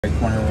right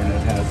corner when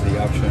it has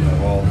the option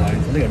of all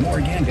lines. Look at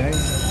more again, guys.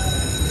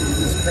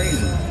 This is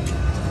crazy.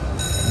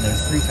 And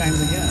there's 3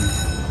 times again.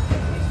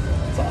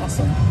 It's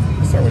awesome.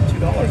 We'll start with $2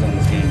 on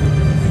this game.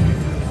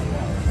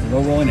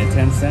 Low rolling at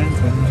 10 cents,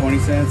 went to 20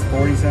 cents,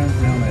 40 cents,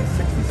 now I'm at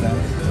 60 cents.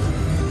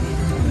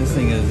 And this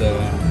thing is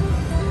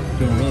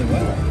doing really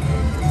well.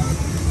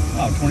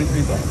 Wow,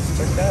 23 bucks.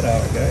 Check that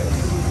out, guys.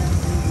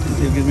 Let's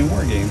see if it gives me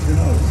more games. Who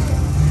knows?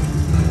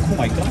 Oh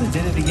my god, it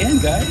did it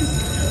again,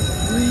 guys.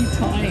 3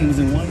 times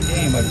in one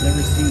game. I've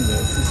never seen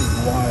this. This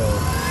is wild.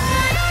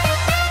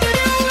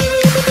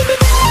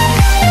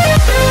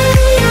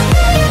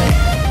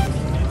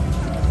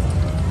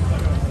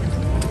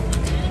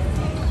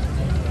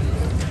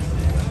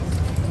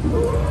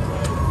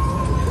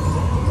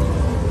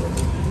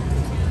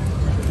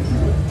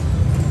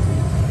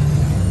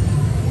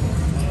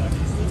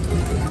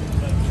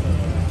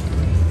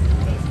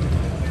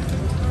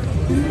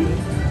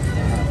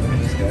 Look at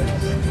this,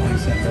 guys.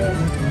 20-cent bet.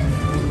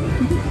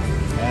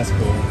 That's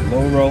cool.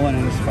 Low rolling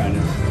at its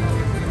finest.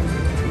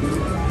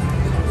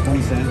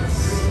 20 cents.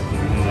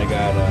 And I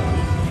got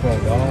 $12.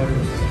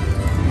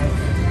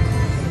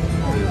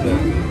 What is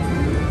that?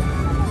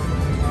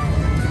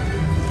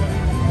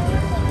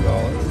 $2.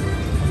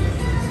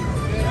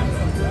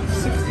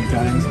 60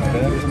 times my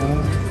bet or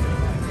something?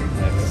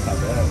 Yeah, that's not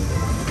bad.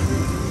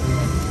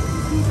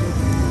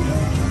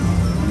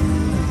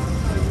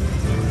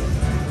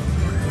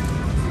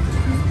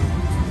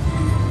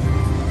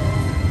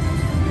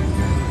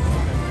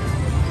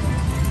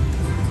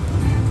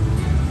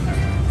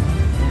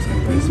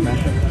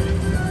 Smash it.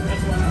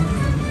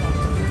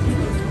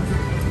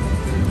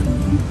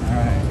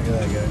 Alright, look at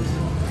that, guys.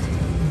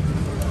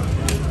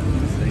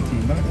 This is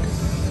 18 bucks.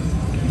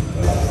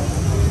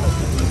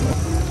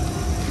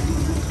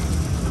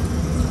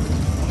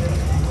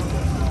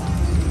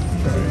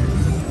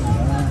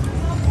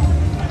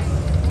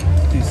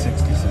 Do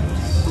 60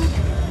 cents.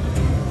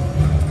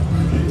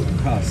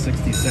 Cost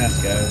 60 cents,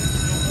 guys,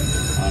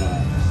 on a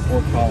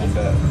 4-column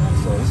bet.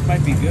 So this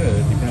might be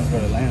good, depends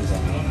what it lands on.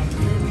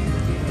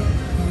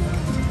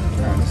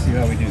 Alright, let's see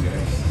how we do,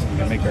 guys. We're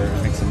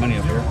gonna make some money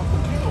up here.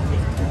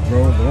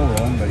 Roll,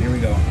 but here we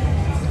go.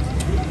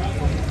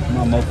 Come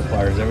on,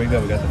 multipliers. There we go.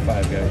 We got the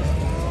 5, guys.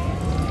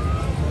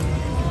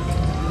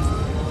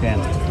 10.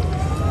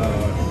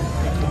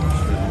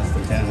 That's the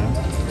 10, huh?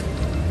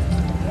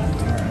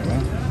 Alright,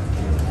 well.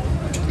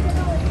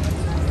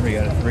 Here we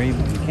got a 3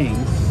 with the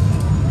kings.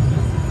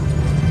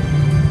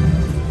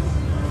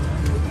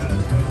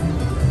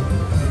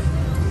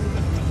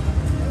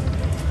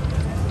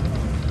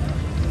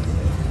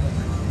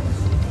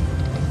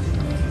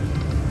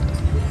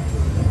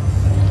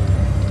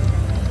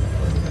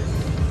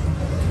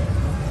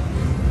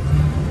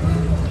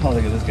 Oh,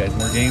 look at this, guys.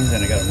 More games,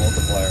 and I got a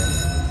multiplier.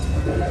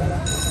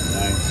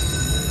 Nice.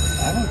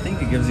 I don't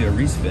think it gives you a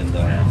respin,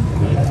 though.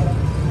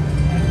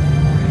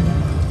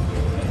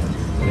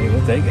 Hey,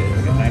 we'll take it.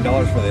 We got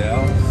 $9 for the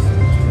hours.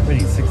 We're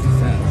paying 60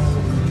 cents.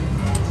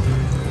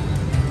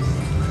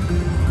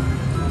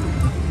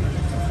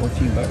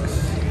 14 bucks.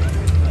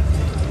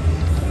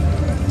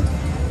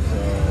 So,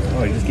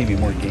 oh, he just gave me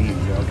more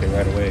games. Okay,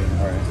 right away.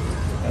 All right.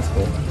 That's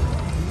cool.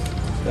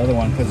 The other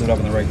one puts it up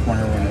in the right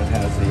corner when it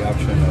has the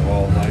option of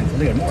all lines.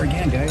 Look at more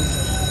again, guys.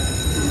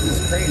 This is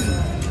crazy.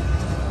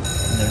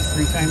 And there's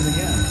 3 times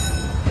again.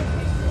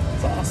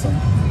 It's awesome.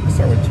 We'll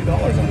start with $2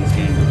 on this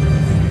game.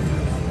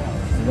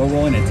 Low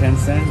rolling at 10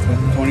 cents,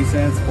 went to 20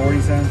 cents, 40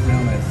 cents, now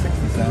I'm at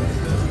 60 cents.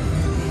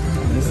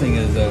 And this thing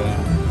is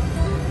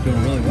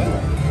doing really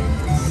well.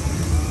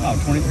 Wow,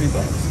 23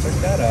 bucks. Check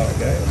that out,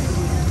 guys.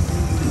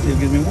 Let's see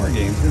if it gives me more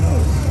games. Who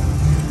knows?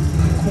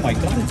 Oh my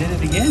god, it did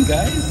it again,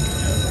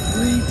 guys.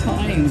 3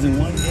 times in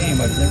one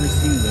game. I've never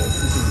seen this.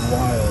 This is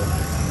wild.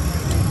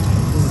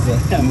 This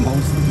is the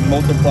most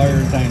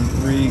multiplier times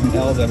 3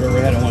 L's I've ever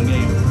had in one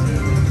game.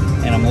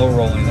 And I'm low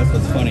rolling. That's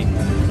what's funny.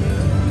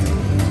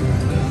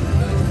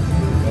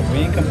 But we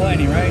ain't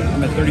complaining, right?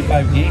 I'm at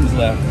 35 games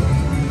left. I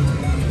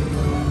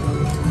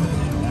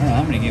don't know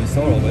how many games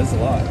total, but it's a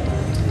lot.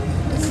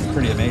 This is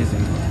pretty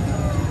amazing.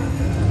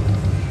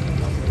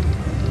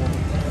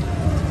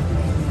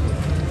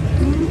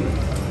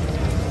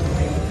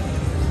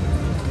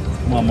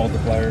 Come on,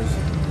 multipliers.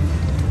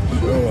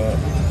 Show up.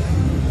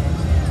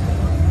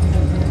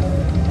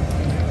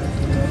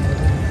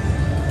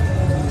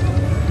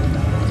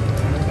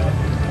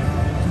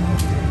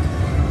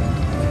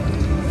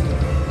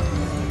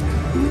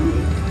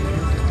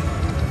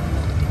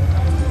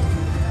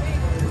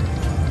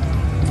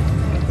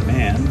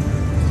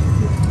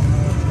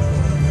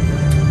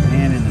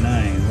 Man in the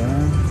 9s,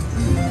 huh?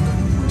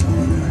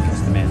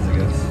 Just the man's, I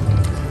guess.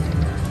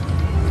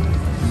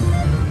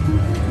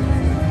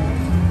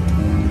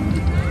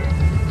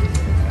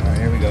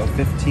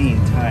 15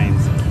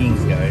 times the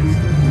kings, guys.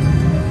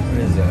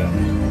 What is that?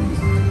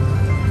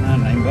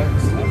 $9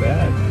 bucks, not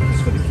bad.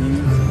 Just for the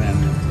kings, and then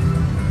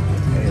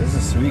hey, this is a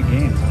sweet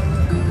game.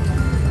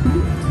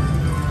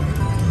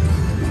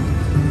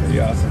 Pretty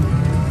awesome.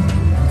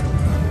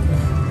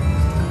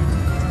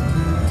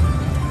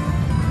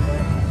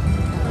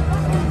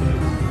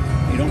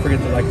 Don't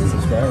forget to like and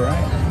subscribe,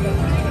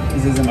 right?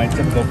 This isn't my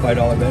typical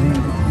 $5 betting.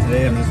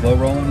 Today I'm just low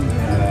rolling.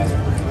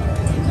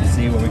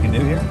 See what we can do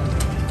here.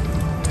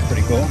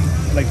 Pretty cool.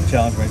 I like to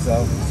challenge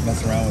myself, just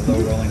mess around with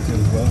low rolling too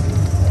as well.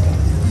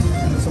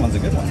 This one's a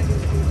good one.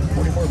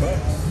 44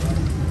 bucks.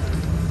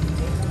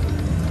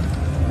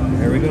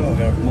 Here we go. I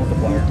got a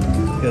multiplier.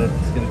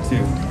 Let's get a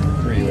 2,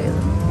 3, whatever.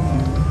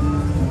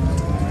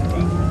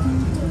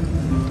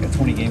 Got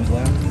 20 games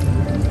left.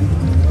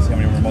 See how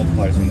many more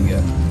multipliers we can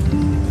get.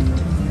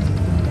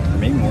 Or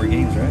maybe more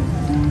games, right?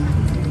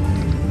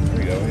 There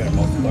we go. We got a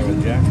multiplier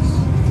with jacks.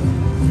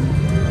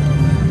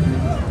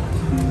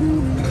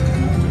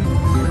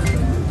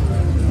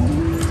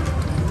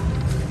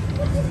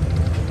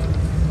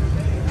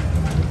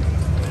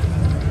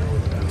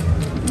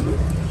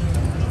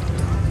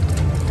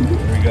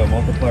 Go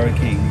multiplier of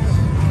kings.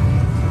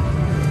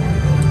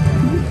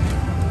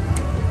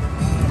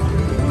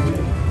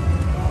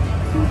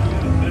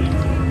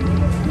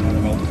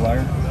 Another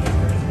multiplier.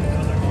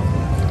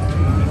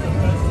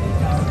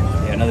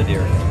 Yeah, another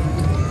deer.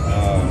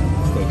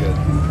 Still good.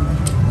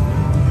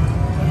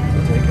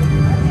 We'll take it.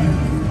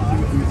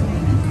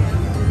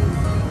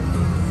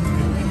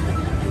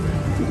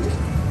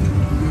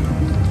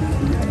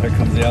 There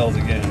comes the L's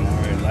again.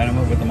 Alright, line them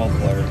up with the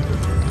multiplier.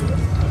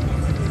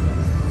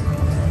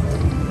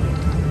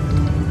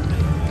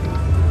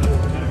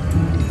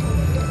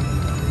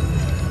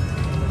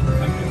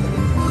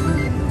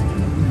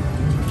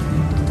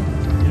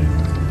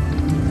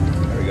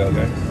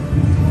 Guys.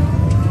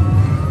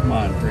 Come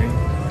on, 3.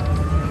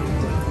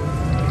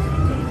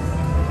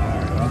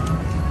 Alright, well.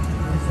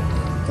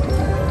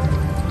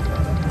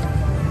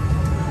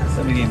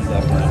 7 games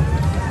left now.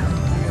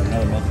 Got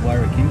another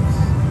multiplier of kings.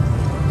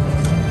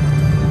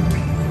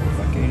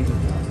 Fuck 80.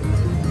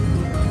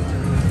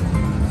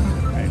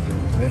 Alright,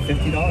 we have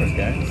 $50,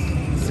 guys.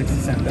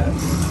 60-cent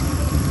bets.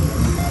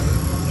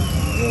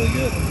 Really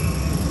good.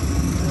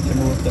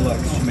 Timberwolf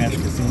Deluxe, Chumash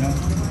Casino.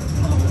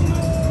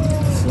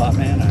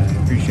 Slotman, I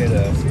appreciate a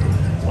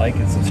like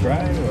and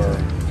subscribe, or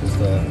just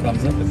a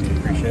thumbs up if you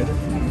appreciate it.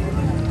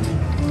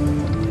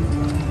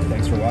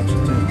 Thanks for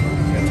watching too.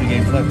 We got 2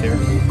 games left here.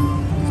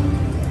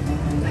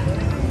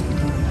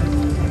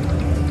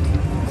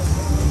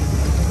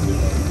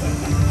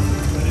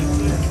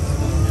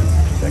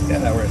 Check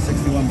that out. We're at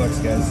 61 bucks,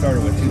 guys.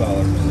 Started with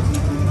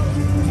 $2.